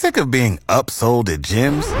Sick of being upsold at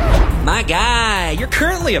gyms? My guy, you're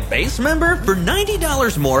currently a base member? For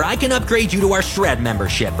 $90 more, I can upgrade you to our Shred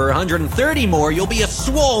membership. For $130 more, you'll be a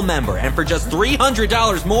Swole member. And for just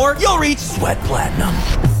 $300 more, you'll reach Sweat Platinum.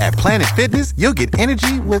 At Planet Fitness, you'll get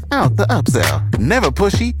energy without the upsell. Never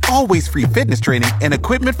pushy, always free fitness training and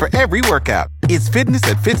equipment for every workout. It's fitness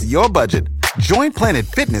that fits your budget. Join Planet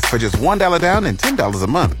Fitness for just $1 down and $10 a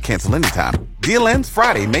month. Cancel anytime. Deal ends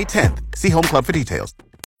Friday, May 10th. See Home Club for details.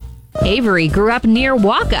 Avery grew up near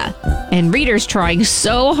Waka, and Reader's trying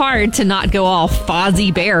so hard to not go all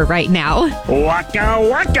Fozzie Bear right now. Waka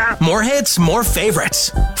waka. More hits, more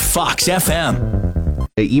favorites. Fox FM.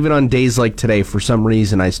 Even on days like today, for some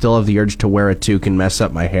reason, I still have the urge to wear a toque and mess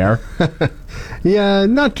up my hair. Yeah,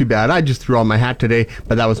 not too bad. I just threw on my hat today,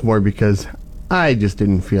 but that was more because I just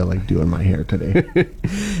didn't feel like doing my hair today.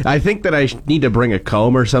 I think that I need to bring a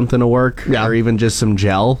comb or something to work, or even just some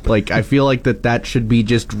gel. Like, I feel like that should be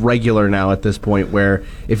just regular now at this point, where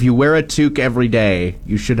if you wear a toque every day,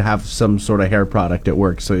 you should have some sort of hair product at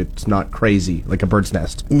work, so it's not crazy, like a bird's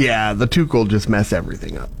nest. Yeah, the toque will just mess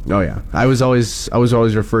everything up. Oh yeah, I was always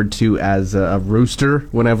referred to as a rooster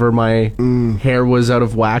whenever my hair was out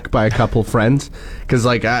of whack by a couple friends, because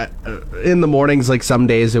like in the mornings, like some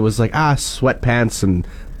days it was like sweatpants and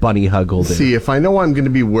bunny hug all day. See, if I know I'm going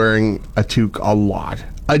to be wearing a toque a lot,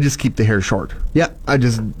 I just keep the hair short. Yeah, I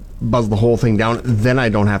just buzz the whole thing down, then I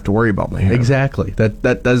don't have to worry about my hair. Exactly.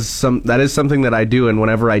 That is something that I do, and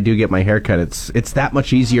whenever I do get my hair cut, it's that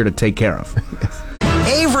much easier to take care of.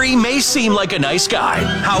 Avery may seem like a nice guy.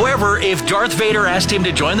 However, if Darth Vader asked him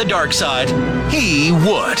to join the dark side, he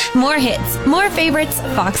would. More hits, more favorites,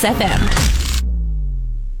 Fox FM.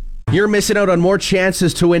 You're missing out on more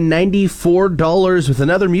chances to win $94 with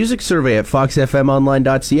another music survey at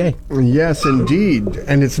foxfmonline.ca. Yes, indeed.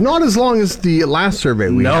 And it's not as long as the last survey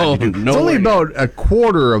we had to do. It's only about a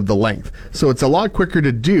quarter of the length, so it's a lot quicker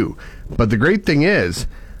to do. But the great thing is,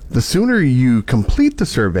 the sooner you complete the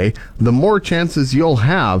survey, the more chances you'll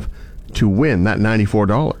have to win that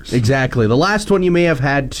 $94. Exactly. The last one you may have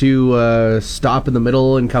had to stop in the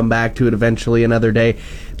middle and come back to it eventually another day.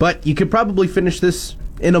 But you could probably finish this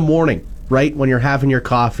in the morning, right? When you're having your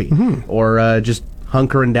coffee or just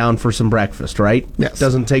hunkering down for some breakfast, right? Yes.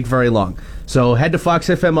 Doesn't take very long. So head to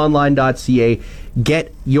foxfmonline.ca,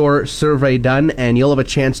 get your survey done, and you'll have a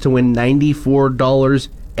chance to win $94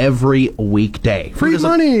 every weekday. Free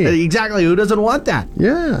money! Exactly. Who doesn't want that?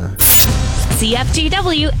 Yeah.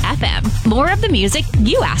 CFGW FM. More of the music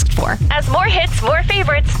you asked for. As more hits, more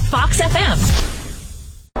favorites, Fox FM.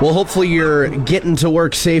 Well, hopefully you're getting to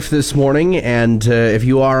work safe this morning, and if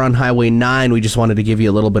you are on Highway 9, we just wanted to give you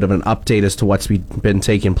a little bit of an update as to what's been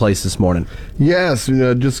taking place this morning. Yes,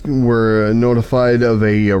 just we're notified of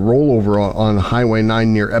a rollover on Highway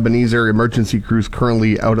 9 near Ebenezer. Emergency crews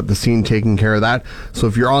currently out at the scene taking care of that. So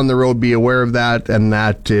if you're on the road, be aware of that, and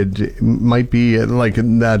that it might be like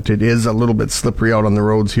that it is a little bit slippery out on the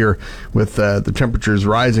roads here with the temperatures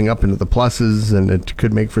rising up into the pluses, and it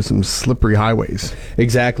could make for some slippery highways.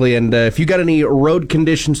 Exactly. And if you got any road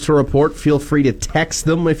conditions to report, feel free to text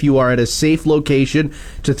them if you are at a safe location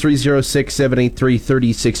to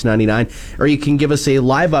 306-783-3699. Or you can give us a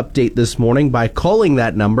live update this morning by calling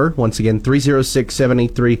that number. Once again,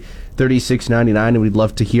 306-783-3699. And we'd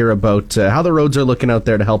love to hear about how the roads are looking out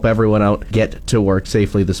there to help everyone out get to work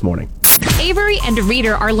safely this morning. Avery and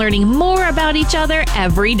Reader are learning more about each other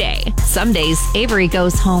every day. Some days, Avery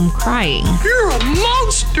goes home crying. You're a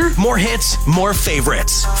monster! More hits, more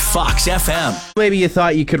favorites. Fox FM. Maybe you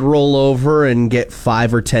thought you could roll over and get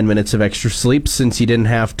 5 or 10 minutes of extra sleep since you didn't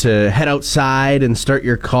have to head outside and start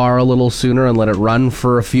your car a little sooner and let it run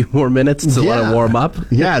for a few more minutes to let it warm up.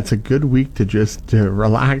 Yeah, it's a good week to just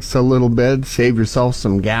relax a little bit, save yourself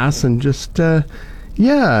some gas, and just...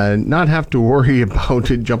 not have to worry about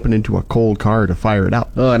it jumping into a cold car to fire it up.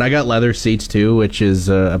 Oh, and I got leather seats too, which is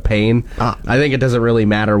a pain. I think it doesn't really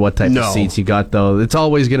matter what type of seats you got, though. It's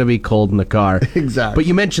always going to be cold in the car. Exactly. But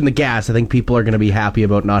you mentioned the gas. I think people are going to be happy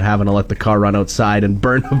about not having to let the car run outside and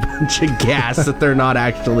burn a bunch of gas that they're not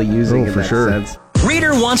actually using in that sense.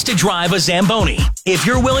 Reader wants to drive a Zamboni. If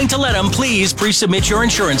you're willing to let him, please pre-submit your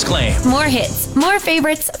insurance claim. More hits, more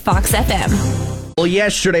favorites, Fox FM. Well,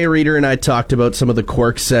 yesterday, Reader and I talked about some of the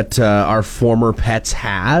quirks that our former pets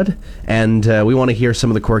had, and we want to hear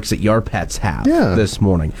some of the quirks that your pets have this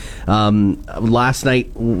morning. Last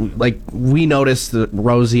night, we noticed that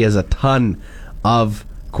Rosie has a ton of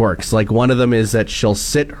quirks. Like, one of them is that she'll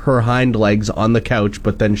sit her hind legs on the couch,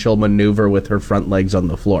 but then she'll maneuver with her front legs on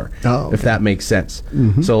the floor, if that makes sense.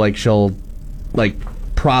 So, like, she'll, like,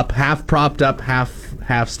 half propped up, half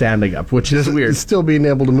half standing up, which is weird. Still being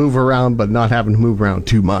able to move around, but not having to move around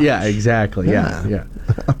too much. Yeah, exactly. Yeah.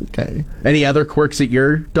 Okay. Any other quirks that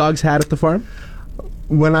your dogs had at the farm?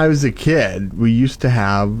 When I was a kid, we used to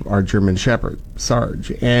have our German Shepherd,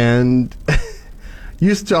 Sarge, and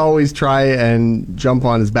used to always try and jump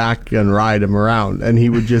on his back and ride him around, and he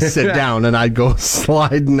would just sit down, and I'd go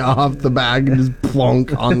sliding off the back and just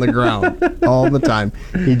plonk on the ground all the time.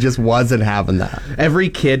 He just wasn't having that. Every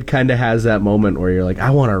kid kind of has that moment where you're like, I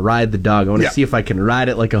want to ride the dog. I want to see if I can ride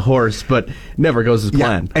it like a horse, but never goes as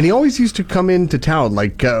planned. And he always used to come into town.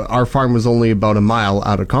 Like, our farm was only about a mile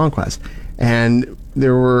out of Conquest, and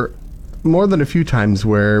there were more than a few times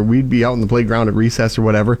where we'd be out in the playground at recess or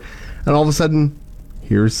whatever, and all of a sudden,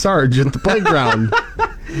 here's Sarge at the playground.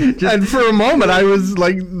 And for a moment, I was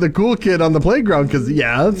like the cool kid on the playground because,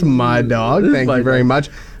 that's my dog. Thank you very much.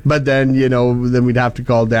 But then, then we'd have to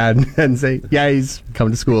call Dad and say, he's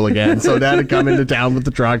coming to school again. So Dad would come into town with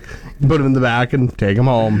the truck, put him in the back, and take him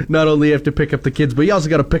home. Not only you have to pick up the kids, but you also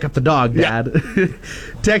got to pick up the dog, Dad. Yeah.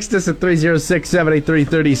 Text us at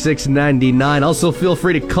 306-783-3699. Also, feel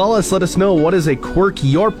free to call us. Let us know what is a quirk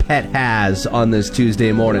your pet has on this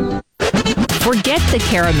Tuesday morning. Forget the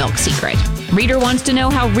caramel secret. Reader wants to know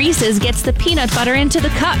how Reese's gets the peanut butter into the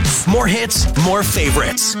cups. More hits, more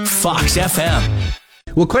favorites. Fox FM.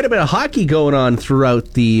 Well, quite a bit of hockey going on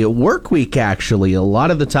throughout the work week, actually. A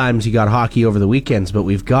lot of the times you got hockey over the weekends, but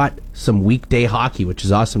we've got some weekday hockey, which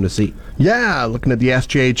is awesome to see. Yeah, looking at the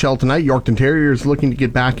SJHL tonight, Yorkton Terriers looking to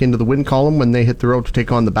get back into the win column when they hit the road to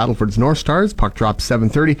take on the Battlefords North Stars. Puck drops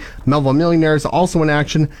 7:30. Melville Millionaires also in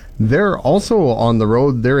action. They're also on the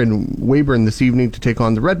road. They're in Weyburn this evening to take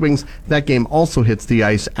on the Red Wings. That game also hits the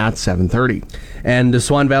ice at 7:30. And the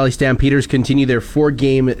Swan Valley Stampeders continue their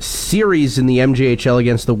 4-game series in the MJHL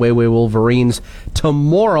against the Wayway Wolverines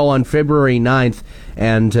tomorrow on February 9th.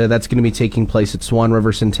 And that's going to be taking place at Swan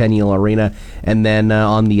River Centennial Arena. And then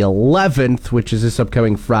on the 11th, which is this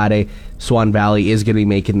upcoming Friday, Swan Valley is going to be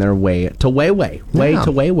making their way to Wayway.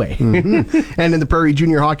 To Wayway. Mm-hmm. And in the Prairie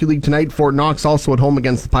Junior Hockey League tonight, Fort Knox also at home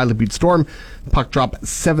against the Pilot Butte Storm. Puck drop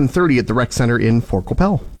 7:30 at the Rec Center in Fort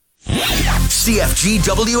Qu'Appelle. CFG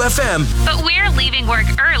WFM. But we're leaving work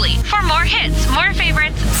early for more hits, more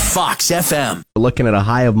favorites. Fox FM. We're looking at a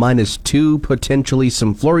high of -2, potentially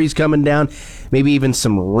some flurries coming down, maybe even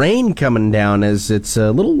some rain coming down as it's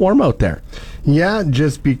a little warm out there. Yeah,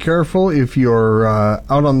 just be careful if you're out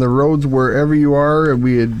on the roads wherever you are.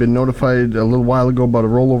 We had been notified a little while ago about a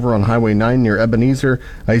rollover on Highway 9 near Ebenezer.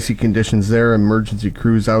 Icy conditions there, emergency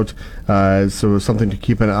crews out, so something to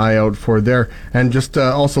keep an eye out for there. And just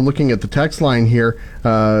also looking at the text line here,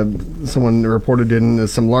 someone reported in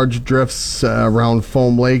some large drifts around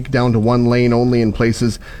Foam Lake, down to one lane only in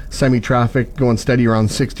places. Semi-traffic going steady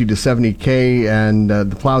around 60 to 70K, and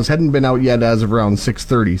the plows hadn't been out yet as of around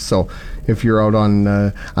 6:30, so if you're out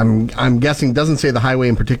on, I'm guessing, doesn't say the highway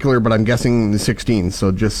in particular, but I'm guessing the 16,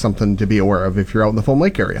 so just something to be aware of if you're out in the Foam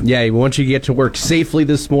Lake area. Yeah, we want you to get to work safely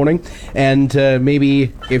this morning, and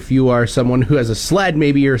maybe if you are someone who has a sled,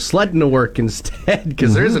 maybe you're sledding to work instead,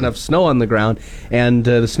 because there's enough snow on the ground, and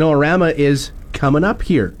the Snow-O-Rama is coming up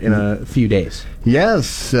here in a few days.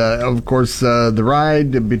 Yes, of course, the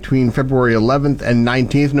ride between February 11th and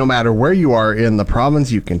 19th, no matter where you are in the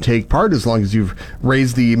province, you can take part as long as you've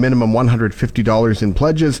raised the minimum $150 in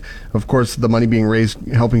pledges. Of course, the money being raised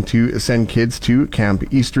helping to send kids to Camp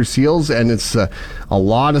Easter Seals, and it's a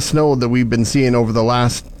lot of snow that we've been seeing over the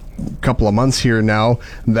last couple of months here now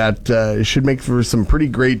that should make for some pretty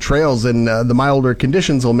great trails, and the milder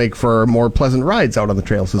conditions will make for more pleasant rides out on the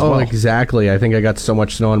trails as well. Oh, exactly. I think I got so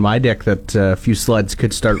much snow on my deck that a few sleds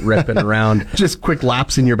could start ripping around. Just quick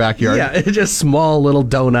laps in your backyard. Yeah, just small little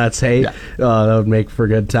donuts, hey? Yeah. That would make for a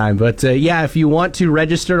good time. But yeah, if you want to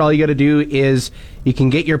register, all you got to do is you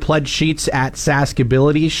can get your pledge sheets at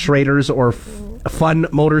Saskability, Schrader's, or Fun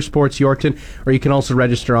Motorsports Yorkton, or you can also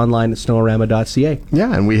register online at snoworama.ca.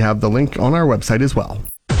 Yeah, and we have the link on our website as well.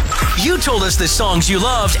 You told us the songs you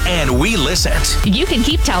loved, and we listened. You can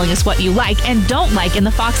keep telling us what you like and don't like in the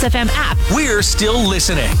Fox FM app. We're still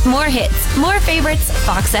listening. More hits, more favorites,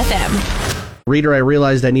 Fox FM. Reader, I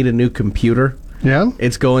realized I need a new computer. Yeah?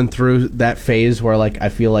 It's going through that phase where I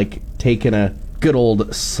feel like taking a good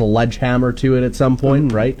old sledgehammer to it at some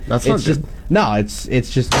point, right? That's not just good. No, it's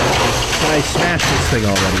just, can I smash this thing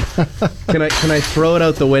already? Can I throw it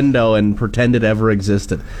out the window and pretend it ever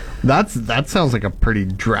existed? That sounds like a pretty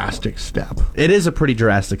drastic step. It is a pretty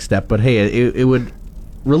drastic step, but hey, it would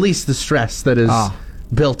release the stress that is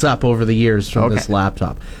built up over the years from this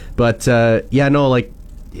laptop. But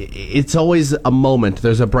it's always a moment.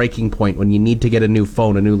 There's a breaking point when you need to get a new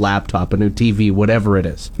phone, a new laptop, a new TV, whatever it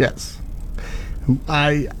is. Yes.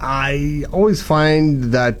 I always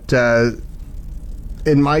find that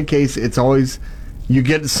in my case, it's always you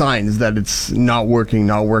get signs that it's not working,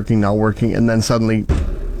 and then suddenly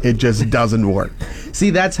it just doesn't work. See,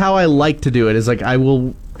 that's how I like to do it. Is like I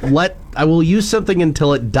will use something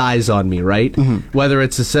until it dies on me, right? Mm-hmm. Whether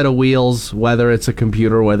it's a set of wheels, whether it's a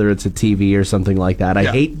computer, whether it's a TV or something like that. I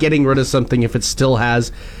hate getting rid of something if it still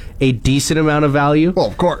has a decent amount of value. Well,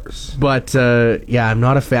 of course. But I'm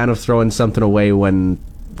not a fan of throwing something away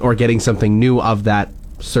or getting something new of that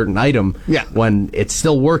certain item when it's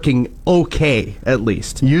still working okay, at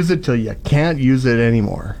least. Use it till you can't use it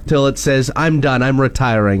anymore. Till it says, I'm done, I'm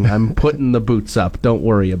retiring, I'm putting the boots up, don't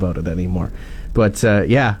worry about it anymore. But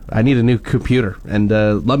I need a new computer, and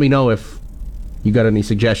let me know if you got any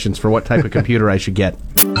suggestions for what type of computer I should get.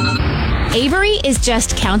 Avery is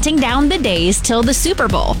just counting down the days till the Super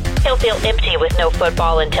Bowl. He'll feel empty with no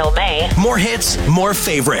football until May. More hits, more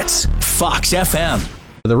favorites. Fox FM.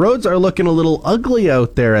 The roads are looking a little ugly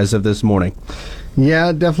out there as of this morning.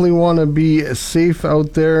 Yeah, definitely want to be safe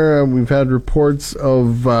out there. We've had reports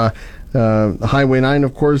of Highway 9,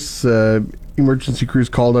 of course. Emergency crews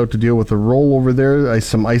called out to deal with the rollover there.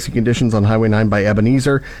 Some icy conditions on Highway 9 by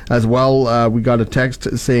Ebenezer. As well, we got a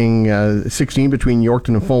text saying 16 between Yorkton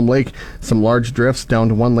and Foam Lake. Some large drifts down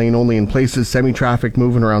to one lane only in places. Semi-traffic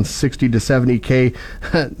moving around 60 to 70 k,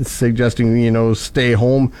 suggesting, stay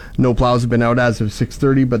home. No plows have been out as of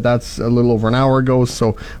 6:30, but that's a little over an hour ago,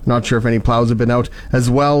 so not sure if any plows have been out. As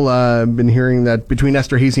well, been hearing that between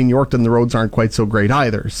Esterhazy and Yorkton, the roads aren't quite so great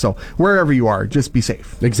either. So wherever you are, just be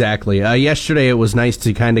safe. Exactly. Yesterday it was nice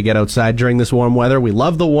to kind of get outside during this warm weather. We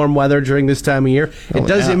love the warm weather during this time of year. It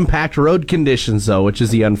does impact road conditions, though, which is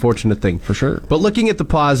the unfortunate thing. For sure. But looking at the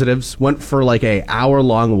positives, went for like a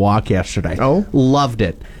hour-long walk yesterday. Oh? Loved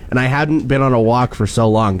it. And I hadn't been on a walk for so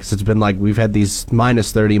long because it's been like we've had these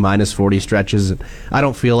minus 30, minus 40 stretches. And I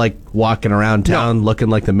don't feel like walking around town looking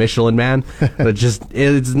like the Michelin Man.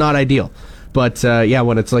 It's not ideal. But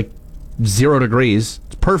when it's like 0 degrees,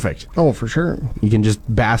 it's perfect. Oh, for sure. You can just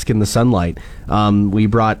bask in the sunlight. We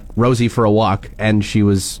brought Rosie for a walk, and she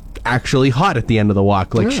was actually hot at the end of the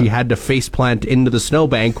walk. Like she had to face plant into the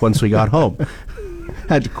snowbank once we got home.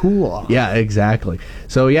 Had to cool off. Yeah, exactly.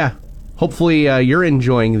 So hopefully you're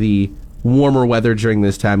enjoying the warmer weather during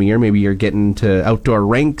this time of year. Maybe you're getting to outdoor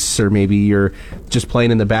rinks, or maybe you're just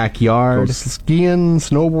playing in the backyard. Go skiing,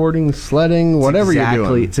 snowboarding, sledding, whatever you're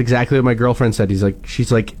doing. It's exactly what my girlfriend said.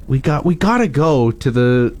 She's like, we gotta go to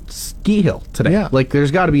the ski hill today. Yeah. Like,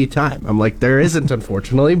 there's got to be a time. I'm like, there isn't,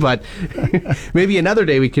 unfortunately, but maybe another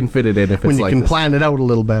day we can fit it in if when it's you like can this. plan it out a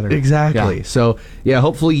little better. Exactly. Yeah. So,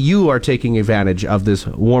 hopefully you are taking advantage of this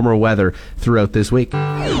warmer weather throughout this week.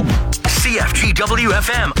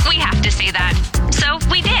 CFGW-FM. We have to say that. So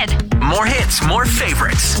we did. More hits, more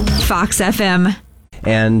favorites. Fox FM.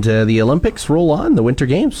 And the Olympics roll on, the Winter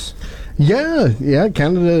Games. Yeah,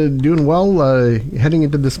 Canada doing well, heading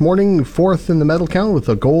into this morning, 4th in the medal count with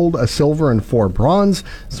a gold, a silver, and 4 bronze,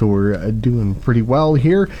 so we're doing pretty well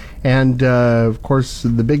here. And, of course,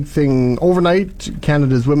 the big thing overnight,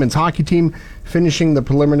 Canada's women's hockey team finishing the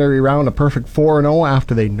preliminary round a perfect 4-0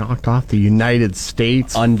 after they knocked off the United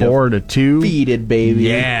States 4-2. Undefeated, baby.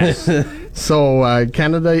 Yes. So,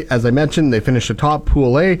 Canada, as I mentioned, they finished atop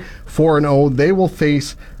Pool A, 4-0. They will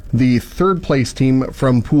face the third-place team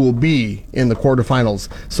from Pool B in the quarterfinals.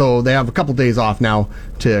 So they have a couple days off now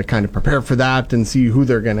to kind of prepare for that and see who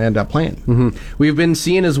they're going to end up playing. Mm-hmm. We've been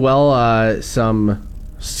seeing as well some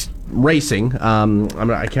racing.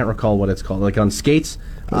 I can't recall what it's called. Like on skates.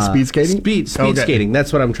 Speed skating? Speed skating.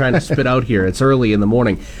 That's what I'm trying to spit out here. It's early in the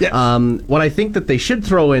morning. Yes. What I think that they should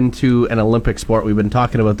throw into an Olympic sport, we've been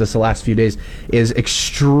talking about this the last few days, is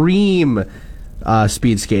extreme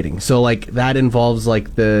speed skating. So like that involves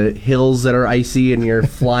like the hills that are icy and you're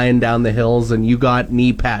flying down the hills and you got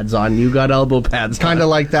knee pads on, you got elbow pads on. Kind of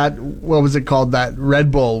like that, what was it called, that Red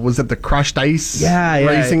Bull, was it the crushed ice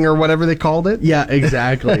racing or whatever they called it? Yeah,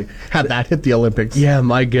 exactly. Had that hit the Olympics. Yeah,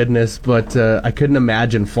 my goodness, but I couldn't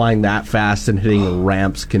imagine flying that fast and hitting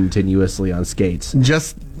ramps continuously on skates.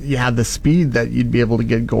 Just the speed that you'd be able to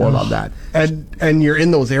get going on that, and you're in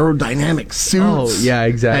those aerodynamic suits. Oh yeah,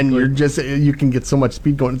 exactly. And you can get so much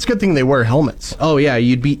speed going. It's a good thing they wear helmets. Oh yeah,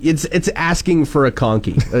 it's asking for a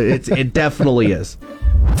conky. It definitely is.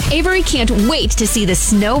 Avery can't wait to see the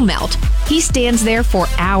snow melt. He stands there for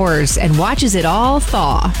hours and watches it all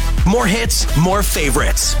thaw. More hits, more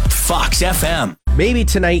favorites. Fox FM. Maybe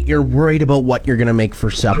tonight you're worried about what you're going to make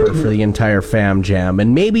for supper for the entire fam jam,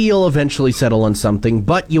 and maybe you'll eventually settle on something,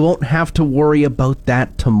 but you won't have to worry about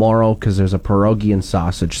that tomorrow because there's a pierogi and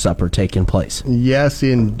sausage supper taking place. Yes,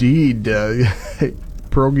 indeed.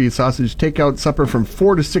 pierogi sausage takeout supper from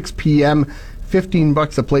 4 to 6 p.m.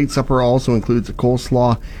 $15 a plate. Supper also includes a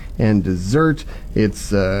coleslaw and dessert.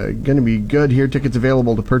 It's going to be good here. Tickets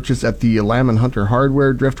available to purchase at the Lamb & Hunter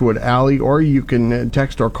Hardware, Driftwood Alley, or you can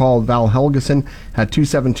text or call Val Helgeson at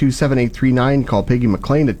 272-7839. Call Peggy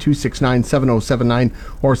McLean at 269-7079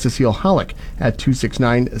 or Cecile Halleck at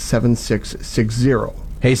 269-7660.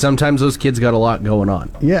 Hey, sometimes those kids got a lot going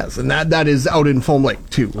on. Yes, and that is out in Foam Lake,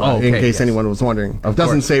 too, in case anyone was wondering. It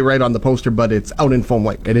doesn't say right on the poster, but it's out in Foam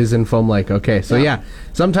Lake. It is in Foam Lake, okay. So, yeah,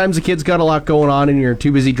 sometimes the kid's got a lot going on, and you're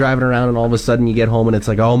too busy driving around, and all of a sudden you get home, and it's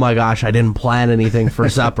like, oh, my gosh, I didn't plan anything for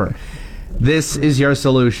supper. This is your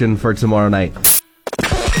solution for tomorrow night.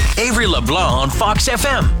 Avery LeBlanc on Fox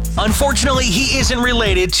FM. Unfortunately, he isn't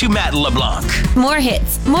related to Matt LeBlanc. More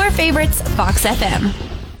hits, more favorites, Fox FM.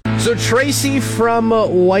 So Tracy from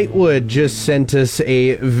Whitewood just sent us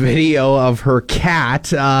a video of her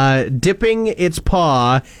cat dipping its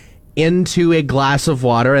paw into a glass of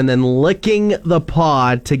water and then licking the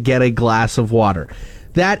paw to get a glass of water.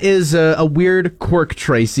 That is a weird quirk,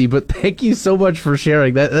 Tracy, but thank you so much for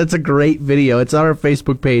sharing. That's a great video. It's on our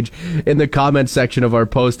Facebook page in the comments section of our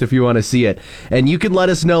post if you want to see it. And you can let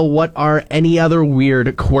us know what are any other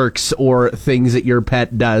weird quirks or things that your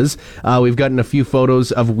pet does. We've gotten a few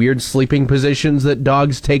photos of weird sleeping positions that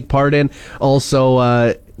dogs take part in.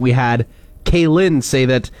 Also, we had Kaylin say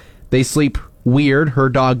that they sleep weird, her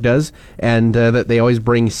dog does, and that they always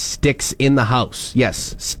bring sticks in the house.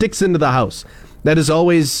 Yes, sticks into the house. That is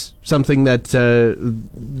always something that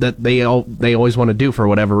they always want to do for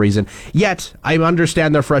whatever reason. Yet, I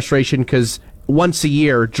understand their frustration because once a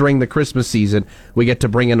year during the Christmas season, we get to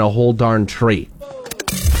bring in a whole darn tree.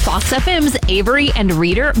 Fox FM's Avery and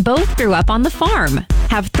Reader both grew up on the farm,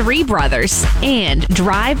 have 3 brothers, and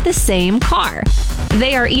drive the same car.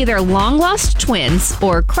 They are either long-lost twins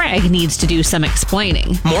or Craig needs to do some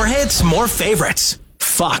explaining. More hits, more favorites.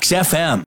 Fox FM.